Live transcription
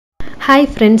Hi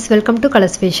friends, welcome to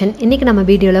Colors Fashion. இன்னைக்கு நம்ம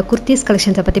வீடியோல Kurtis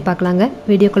collections பத்தி பார்க்கலாங்க.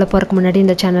 வீடியோக்குள்ள போறதுக்கு முன்னாடி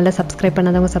இந்த சேனலை subscribe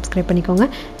பண்ணாதவங்க subscribe பண்ணிக்கோங்க.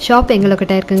 ஷாப் எங்க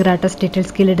லொகேட் ஆயிருக்குங்கற அட்ரஸ்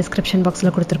டீடைல்ஸ் கீழ description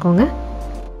boxல கொடுத்திருக்கோங்க.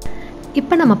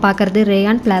 இப்போ நம்ம பார்க்கிறது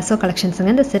Rayon Palazzo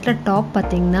collectionsங்க. இந்த செட்ல டாப்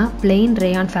பாத்தீங்கன்னா plain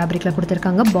rayon fabricல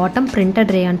கொடுத்திருக்காங்க. பாட்டம் printed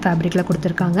rayon fabricல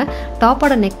கொடுத்திருக்காங்க.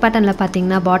 டாப்போட neck patternல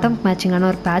பாத்தீங்கன்னா பாட்டம் மேட்சிங்கான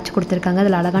ஒரு patch கொடுத்திருக்காங்க.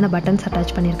 அதுல அழகான buttons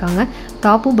attach பண்ணிருக்காங்க.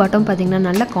 டாப்பும் பாட்டம் பாத்தீங்கன்னா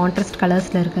நல்ல contrast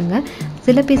colorsல இருக்குங்க.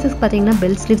 சில பீசஸ் பாத்தீங்கன்னா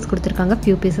bell sleeves கொடுத்திருக்காங்க.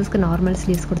 few பீசஸ்க்கு normal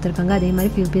sleeves கொடுத்திருக்காங்க. அதே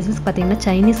மாதிரி few பீசஸ் பாத்தீங்கன்னா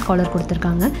Chinese collar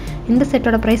கொடுத்திருக்காங்க. இந்த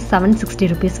செட்டோட price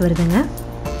 760 rupees வருதுங்க.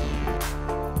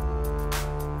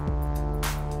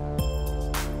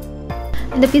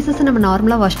 இந்த பீசஸ் நம்ம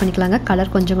நார்மலா வாஷ் பண்ணிக்கலாங்க.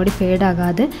 கலர் கொஞ்சம் கூட ஃபேட்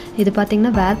ஆகாது. இது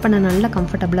பாத்தீங்கன்னா வேர் பண்ண நல்ல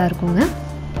கம்ஃபர்ட்டபிளா இருக்குங்க.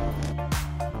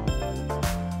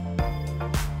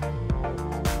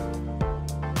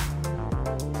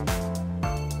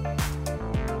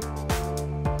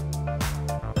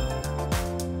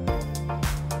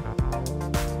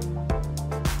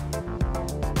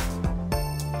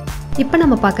 இப்போ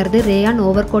நம்ம பார்க்கிறது Rayon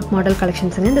Overcoat model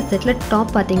collectionsங்க. இந்த செட்ல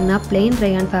டாப் பாத்தீங்கன்னா plain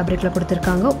rayon fabricல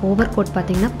கொடுத்திருக்காங்க. overcoat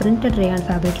பாத்தீங்கன்னா printed rayon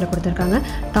fabricல கொடுத்திருக்காங்க.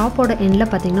 டாப்போட எண்ட்ல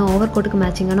பாத்தீங்கன்னா overcoatக்கு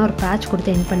மேட்சிங்கான ஒரு patch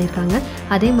கொடுத்து எண்ட் பண்ணிருக்காங்க.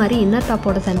 அதே மாதிரி இன்னர்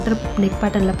டாப்போட சென்டர் neck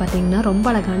patternல பாத்தீங்கன்னா ரொம்ப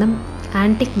அழகான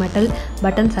antique metal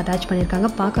buttons attach பண்ணிருக்காங்க.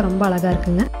 பார்க்க ரொம்ப அழகா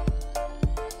இருக்குங்க.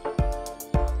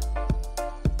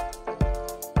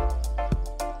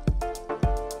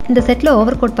 இந்த செட்ல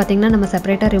ஓவர்கோட் பாத்தீங்கன்னா நம்ம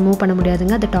செப்பரேட்டா ரிமூவ் பண்ண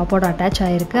முடியாதுங்க. அது டாப்போட அட்டாச்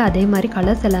ஆயிருக்கு. அதே மாதிரி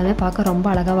கலர்ஸ் எல்லாமே பார்க்க ரொம்ப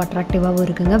அழகாவும் அட்ராக்டிவாவும்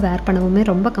இருக்குங்க. வேர் பண்ணவுமே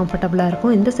ரொம்ப கம்ஃபர்ட்டபிளா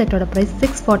இருக்கும். இந்த செட்டோட பிரைஸ்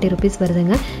 640 rupees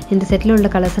வருதுங்க. இந்த செட்ல உள்ள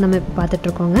கலர்ஸ் நம்ம இப்ப பார்த்துட்டு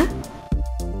இருக்கோங்க.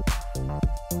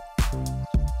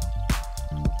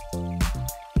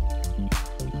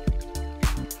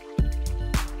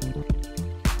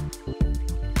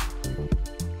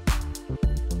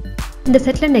 இந்த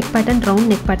செட்ல neck pattern round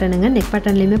neck patternங்க. neck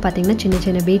patternலயுமே பாத்தீங்கன்னா சின்ன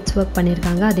சின்ன beads work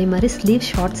பண்ணிருக்காங்க. அதே மாதிரி sleeve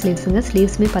short sleevesங்க.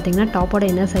 sleevesமே பாத்தீங்கன்னா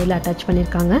டாப்போட இன்னர் சைடுல அட்டாச்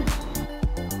பண்ணிருக்காங்க.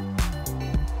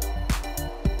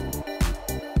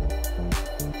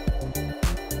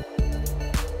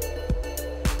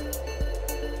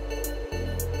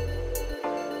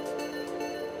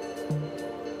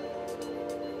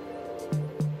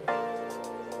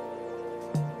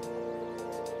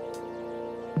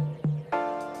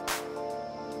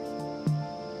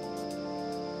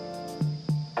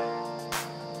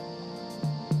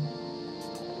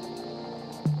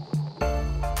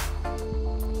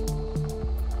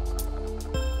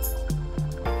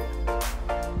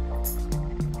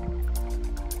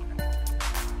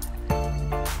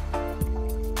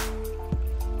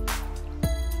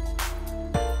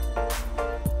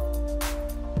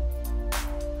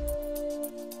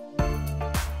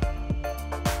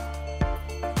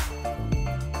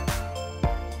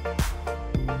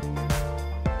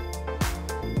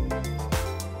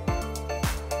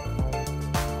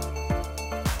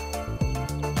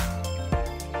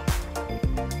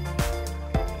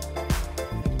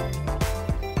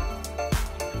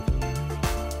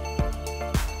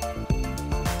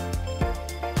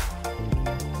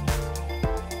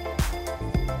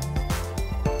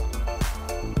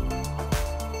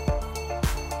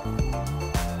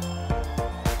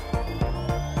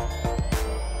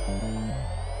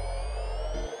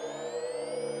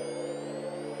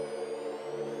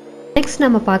 Next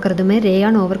நம்ம பார்க்கிறதுமே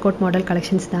Rayon Overcoat model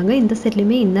collections தாங்க. இந்த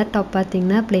செட்லயுமே இன்னர் டாப்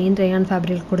பாத்தீங்கன்னா plain rayon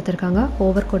fabric கொடுத்திருக்காங்க.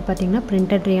 overcoat பாத்தீங்கன்னா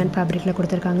printed rayon fabricல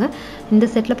கொடுத்திருக்காங்க. இந்த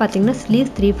செட்ல பாத்தீங்கன்னா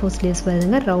sleeves 3/4 sleeves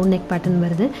வருதுங்க. round neck pattern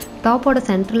வருது. டாப்போட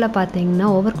சென்டர்ல பாத்தீங்கன்னா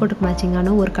overcoatக்கு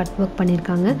மேட்சிங்கான ஒரு கட் வர்க்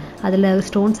பண்ணிருக்காங்க. அதுல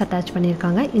ஸ்டோன்ஸ் அட்டாச்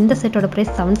பண்ணிருக்காங்க. இந்த செட்டோட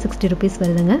பிரைஸ் 760 rupees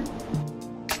வருதுங்க.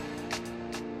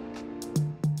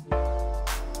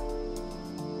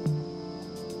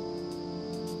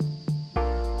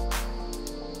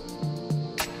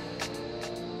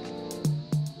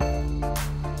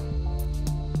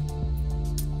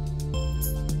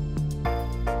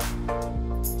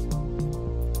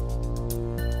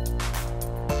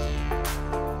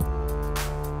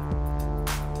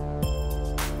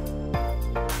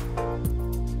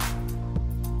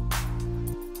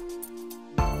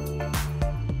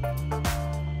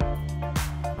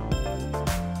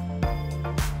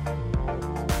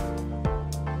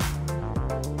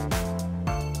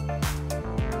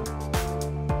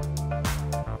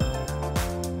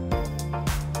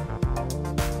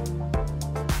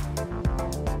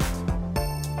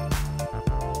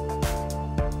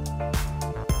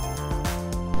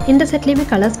 இந்த செட்லயுமே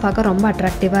கலர்ஸ் பார்க்க ரொம்ப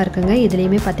அட்ராக்டிவா இருக்குங்க.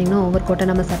 இதுலயுமே பாத்தீங்கன்னா ஓவர்கோட்டை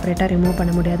நம்ம செப்பரேட்டா ரிமூவ்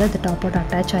பண்ண முடியாது. அது டாப்போட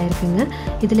அட்டாச் ஆயிருக்குங்க.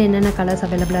 இதுல என்னென்ன கலர்ஸ்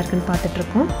அவைலபிளா இருக்குன்னு பார்த்துட்டு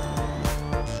இருக்கோம்.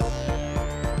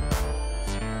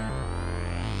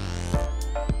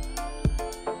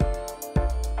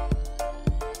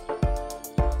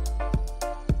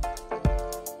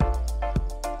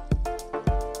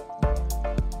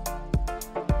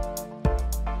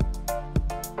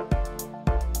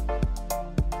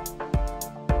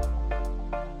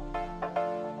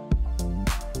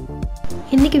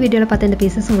 இன்றைக்கி வீடியோவில் பார்த்த இந்த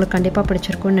பீசஸ் உங்களுக்கு கண்டிப்பாக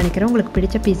பிடிச்சிருக்கும்னு நினைக்கிறேன். உங்களுக்கு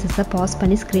பிடிச்ச பீசஸை பாஸ்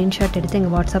பண்ணி ஸ்க்ரீன்ஷாட் எடுத்து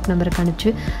எங்கள் வாட்ஸ்அப் நம்பருக்கு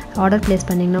அனுப்பிச்சு ஆர்டர் ப்ளேஸ்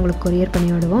பண்ணிங்கன்னா உங்களுக்கு கொரியர்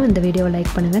பண்ணி விடுவோம். இந்த வீடியோவை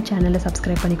லைக் பண்ணுங்கள், சேனலை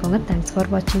சப்ஸ்கிரைப் பண்ணிக்கோங்க. தேங்க்ஸ்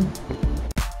ஃபார் வாட்சிங்.